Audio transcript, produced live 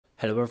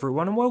Hello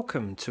everyone and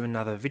welcome to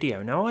another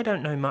video. Now I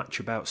don't know much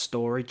about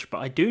storage, but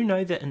I do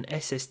know that an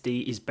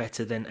SSD is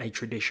better than a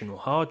traditional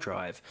hard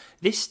drive.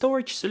 This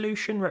storage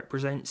solution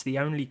represents the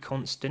only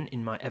constant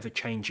in my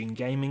ever-changing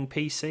gaming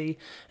PC,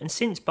 and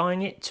since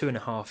buying it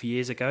 2.5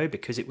 years ago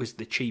because it was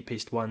the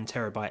cheapest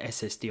 1TB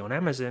SSD on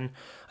Amazon,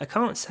 I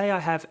can't say I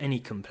have any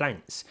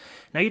complaints.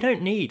 Now you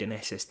don't need an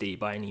SSD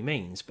by any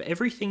means, but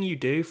everything you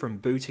do from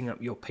booting up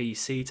your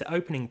PC to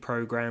opening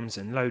programs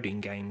and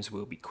loading games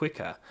will be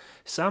quicker.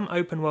 Some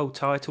open world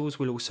titles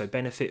will also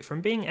benefit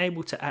from being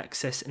able to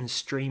access and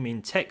stream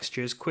in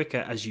textures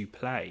quicker as you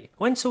play.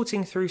 When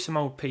sorting through some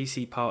old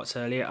PC parts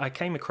earlier, I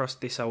came across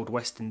this old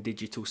Western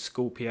Digital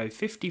Scorpio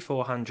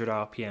 5400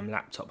 RPM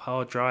laptop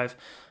hard drive,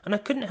 and I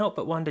couldn't help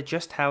but wonder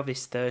just how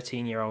this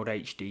 13-year-old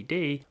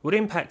HDD would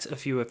impact a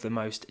few of the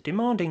most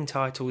demanding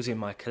titles in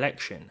my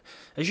collection.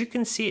 As you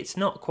can see, it's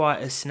not quite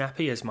as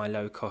snappy as my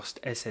low-cost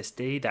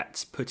SSD,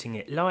 that's putting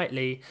it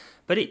lightly,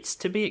 but it's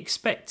to be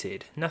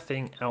expected,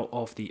 nothing out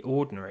of the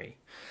ordinary.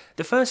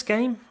 The first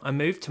game, I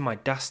moved to my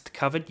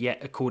dust-covered, yet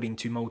according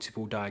to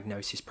multiple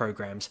diagnosis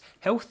programs,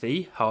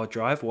 healthy hard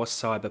drive was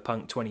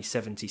Cyberpunk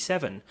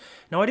 2077.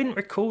 Now I didn't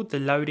record the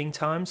loading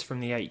times from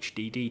the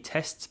HDD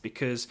tests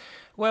because,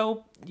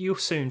 well, you'll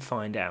soon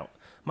find out.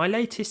 My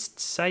latest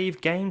save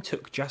game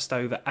took just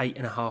over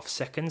 8.5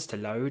 seconds to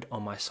load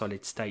on my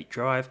solid state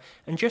drive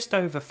and just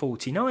over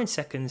 49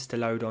 seconds to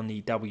load on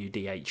the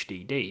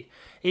WD-HDD.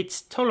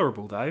 It's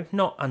tolerable though,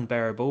 not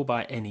unbearable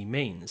by any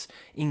means.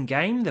 In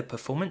game the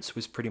performance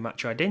was pretty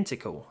much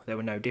identical. There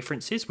were no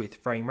differences with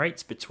frame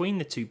rates between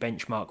the two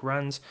benchmark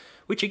runs,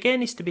 which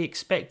again is to be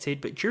expected,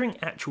 but during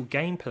actual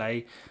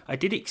gameplay I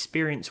did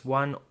experience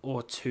one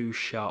or two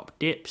sharp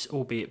dips,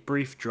 albeit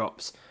brief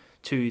drops,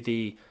 to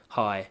the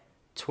high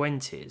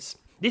 20s.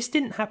 This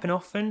didn't happen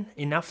often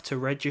enough to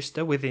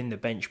register within the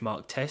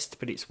benchmark test,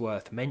 but it's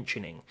worth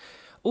mentioning.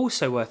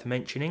 Also worth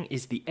mentioning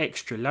is the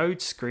extra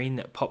load screen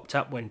that popped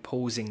up when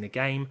pausing the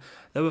game,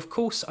 though of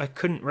course I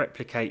couldn't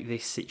replicate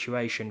this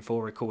situation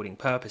for recording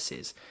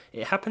purposes.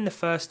 It happened the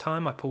first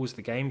time I paused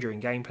the game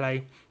during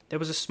gameplay. There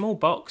was a small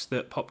box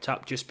that popped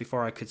up just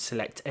before I could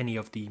select any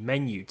of the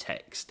menu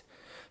text.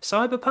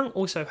 Cyberpunk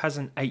also has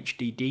an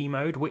HDD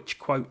mode which,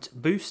 quote,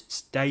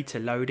 boosts data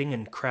loading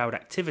and crowd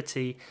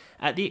activity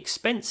at the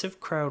expense of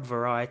crowd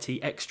variety,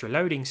 extra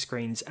loading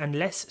screens and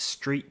less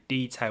street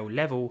detail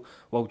level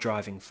while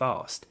driving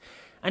fast.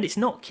 And it's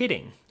not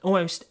kidding,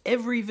 almost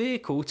every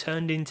vehicle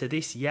turned into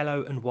this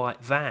yellow and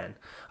white van.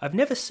 I've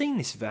never seen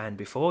this van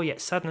before, yet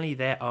suddenly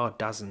there are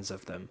dozens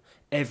of them,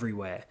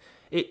 everywhere.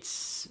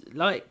 It's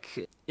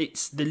like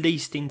it's the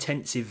least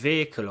intensive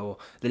vehicle or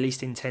the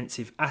least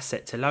intensive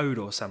asset to load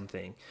or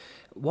something.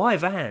 Why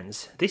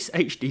vans? This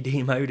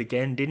HDD mode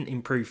again didn't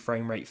improve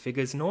frame rate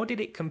figures, nor did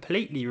it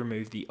completely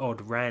remove the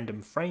odd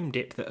random frame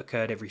dip that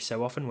occurred every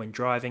so often when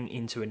driving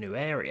into a new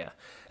area.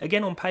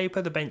 Again, on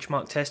paper the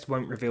benchmark test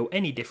won't reveal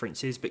any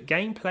differences, but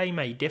gameplay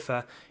may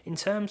differ in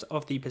terms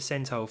of the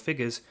percentile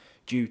figures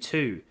due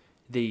to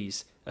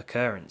these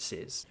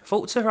occurrences.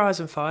 Forza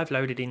Horizon 5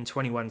 loaded in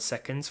 21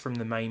 seconds from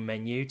the main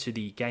menu to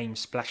the game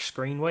splash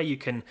screen where you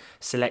can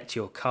select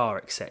your car,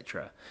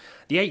 etc.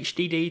 The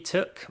HDD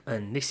took,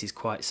 and this is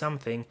quite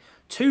something,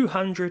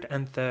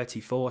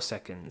 234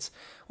 seconds.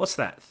 What's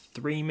that?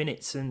 3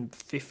 minutes and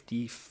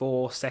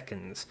 54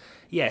 seconds.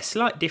 Yeah,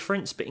 slight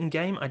difference, but in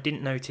game I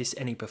didn't notice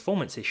any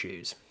performance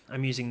issues.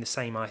 I'm using the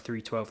same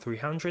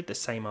i3-12300, the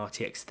same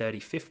RTX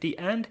 3050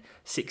 and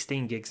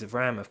 16 gigs of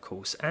RAM of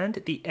course, and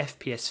the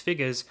FPS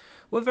figures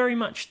were very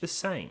much the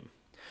same.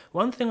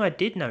 One thing I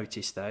did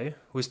notice though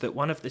was that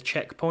one of the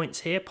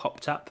checkpoints here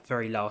popped up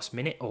very last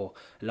minute or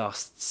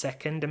last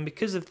second, and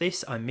because of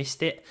this I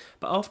missed it,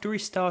 but after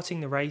restarting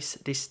the race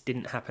this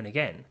didn't happen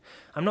again.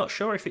 I'm not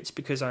sure if it's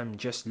because I'm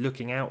just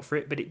looking out for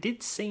it, but it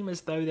did seem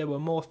as though there were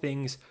more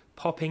things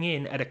popping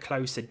in at a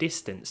closer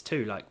distance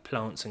too, like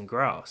plants and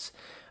grass.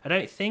 I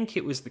don't think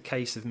it was the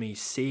case of me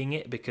seeing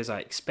it because I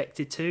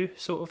expected to,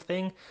 sort of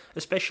thing,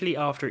 especially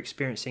after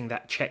experiencing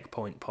that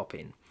checkpoint pop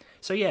in.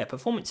 So yeah,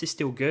 performance is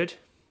still good,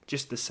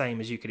 just the same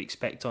as you could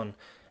expect on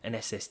an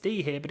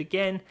SSD here, but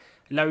again,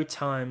 load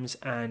times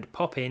and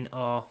pop-in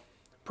are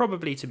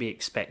probably to be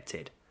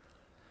expected.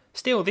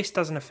 Still, this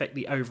doesn't affect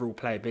the overall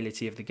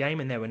playability of the game,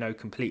 and there were no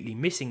completely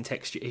missing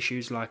texture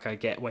issues like I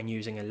get when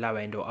using a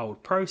low-end or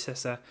old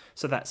processor,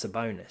 so that's a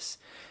bonus.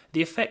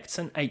 The effects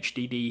an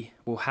HDD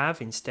will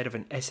have instead of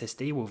an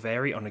SSD will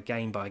vary on a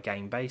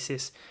game-by-game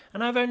basis,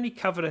 and I've only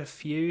covered a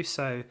few,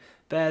 so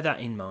bear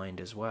that in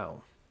mind as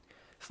well.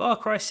 Far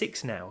Cry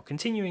 6 now.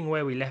 Continuing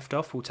where we left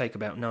off, will take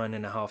about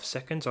 9.5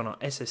 seconds on our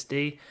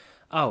SSD.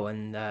 Oh,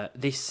 and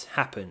this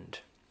happened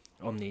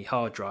on the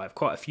hard drive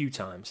quite a few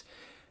times.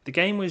 The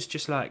game was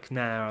just like,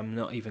 nah, I'm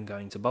not even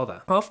going to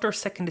bother. After a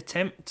second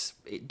attempt,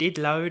 it did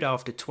load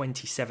after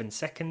 27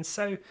 seconds,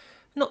 so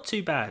not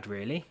too bad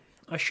really.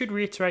 I should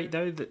reiterate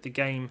though that the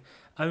game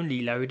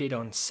only loaded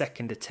on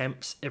second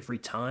attempts every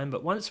time,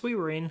 but once we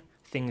were in,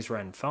 things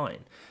ran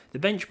fine. The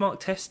benchmark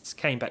tests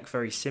came back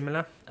very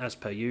similar, as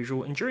per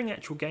usual, and during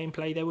actual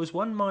gameplay there was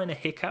one minor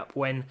hiccup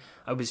when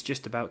I was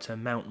just about to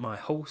mount my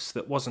horse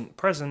that wasn't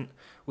present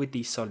with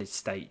the solid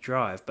state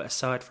drive, but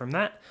aside from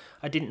that,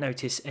 I didn't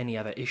notice any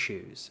other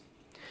issues.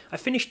 I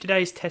finished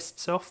today's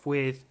tests off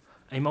with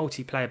a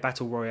multiplayer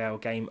battle royale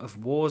game of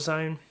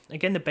Warzone.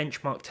 Again, the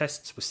benchmark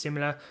tests were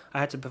similar. I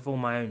had to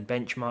perform my own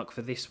benchmark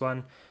for this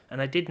one,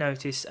 and I did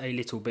notice a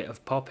little bit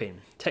of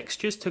popping.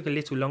 Textures took a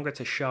little longer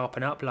to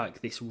sharpen up,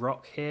 like this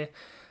rock here,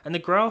 and the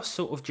grass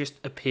sort of just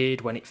appeared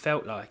when it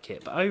felt like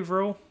it. But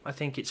overall, I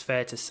think it's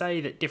fair to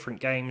say that different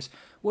games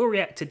will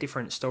react to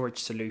different storage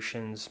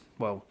solutions,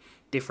 well,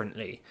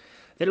 differently.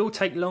 They'll all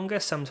take longer,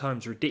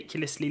 sometimes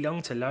ridiculously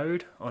long to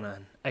load on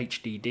an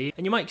HDD,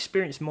 and you might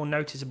experience more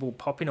noticeable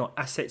popping or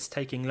assets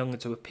taking longer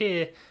to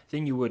appear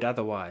than you would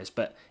otherwise,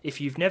 but if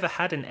you've never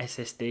had an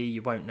SSD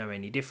you won't know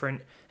any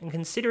different, and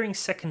considering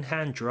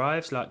second-hand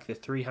drives like the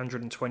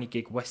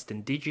 320GB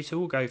Western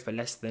Digital go for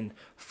less than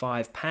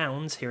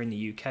 £5 here in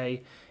the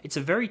UK, it's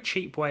a very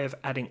cheap way of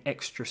adding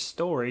extra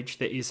storage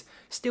that is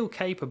still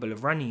capable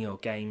of running your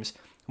games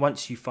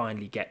once you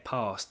finally get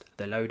past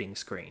the loading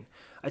screen.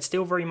 I'd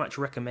still very much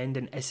recommend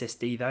an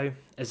SSD though,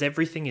 as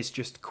everything is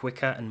just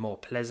quicker and more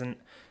pleasant,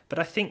 but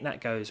I think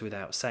that goes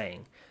without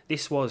saying.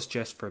 This was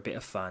just for a bit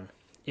of fun,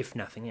 if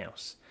nothing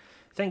else.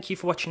 Thank you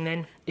for watching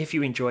then. If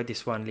you enjoyed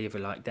this one, leave a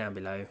like down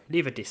below,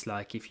 leave a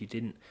dislike if you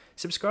didn't,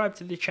 subscribe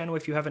to the channel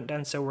if you haven't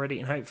done so already,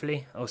 and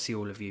hopefully I'll see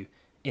all of you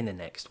in the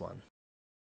next one.